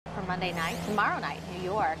Monday night, tomorrow night, New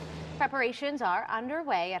York. Preparations are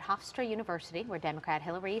underway at Hofstra University, where Democrat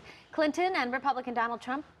Hillary Clinton and Republican Donald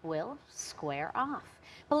Trump will square off.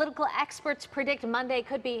 Political experts predict Monday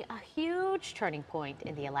could be a huge turning point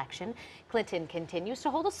in the election. Clinton continues to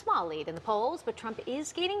hold a small lead in the polls, but Trump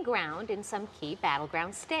is gaining ground in some key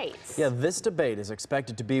battleground states. Yeah, this debate is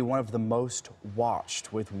expected to be one of the most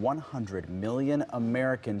watched, with 100 million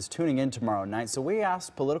Americans tuning in tomorrow night. So we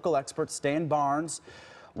asked political expert Stan Barnes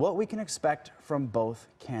what we can expect from both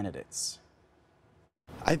candidates.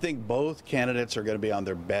 I think both candidates are going to be on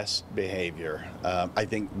their best behavior. I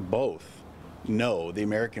think both know the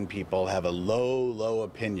American people have a low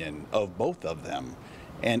opinion of both of them,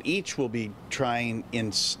 and each will be trying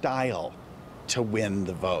in style to win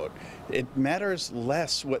the vote. It matters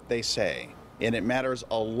less what they say, and it matters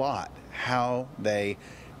a lot how they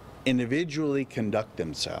individually conduct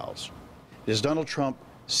themselves. Does Donald Trump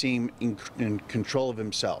seem in control of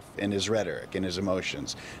himself and his rhetoric and his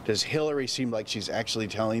emotions? Does Hillary seem like she's actually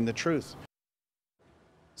telling the truth?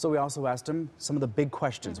 So we also asked him some of the big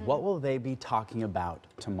questions. What will they be talking about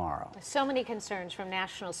tomorrow? So many concerns, from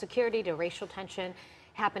national security to racial tension,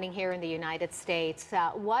 happening here in the United States.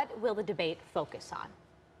 What will the debate focus on?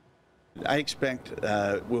 I expect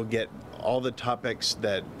we'll get all the topics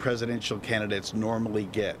that presidential candidates normally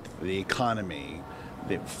get: the economy,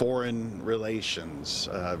 the foreign relations,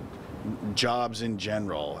 jobs in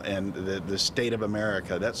general, and the state of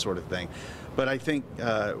America, that sort of thing. But I think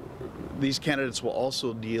these candidates will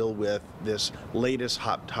also deal with this latest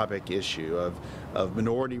hot topic issue of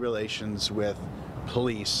minority relations with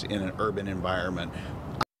police in an urban environment.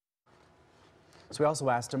 So we also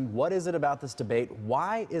asked him, what is it about this debate?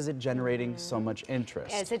 Why is it generating so much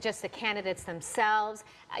interest? Is it just the candidates themselves?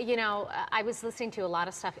 You know, I was listening to a lot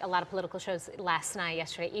of stuff, a lot of political shows last night,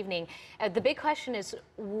 yesterday evening. The big question is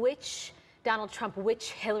which Donald Trump,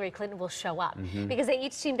 which Hillary Clinton will show up, because they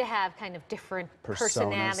each seem to have kind of different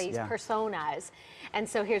personalities, personas. And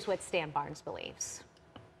so here's what Stan Barnes believes.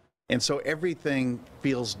 And so everything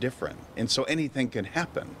feels different, and so anything can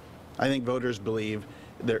happen. I think voters believe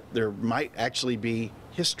there might actually be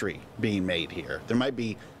history being made here. There might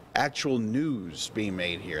be actual news being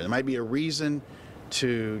made here. There might be a reason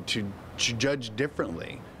to judge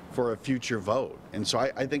differently for a future vote. And so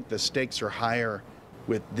I think the stakes are higher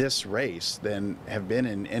with this race than have been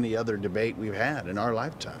in any other debate we've had in our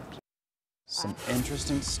lifetimes. Some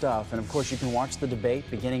interesting stuff. And of course, you can watch the debate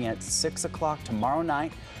beginning at 6 o'clock tomorrow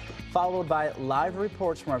night, followed by live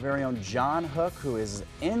reports from our very own John Hook, who is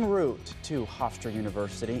en route to Hofstra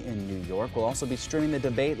University in New York. We'll also be streaming the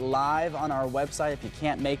debate live on our website. If you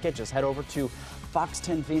can't make it, just head over to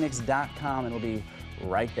fox10phoenix.com and it'll be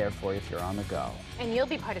right there for you if you're on the go. And you'll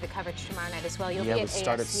be part of the coverage tomorrow night as well. You'll be at ASU. Yeah, we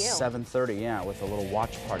start at 7:30, with a little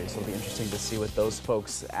watch party. So it'll be interesting to see what those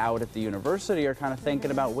folks out at the university are kind of thinking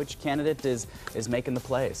about which candidate is making the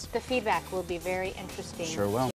plays. The feedback will be very interesting. Sure will.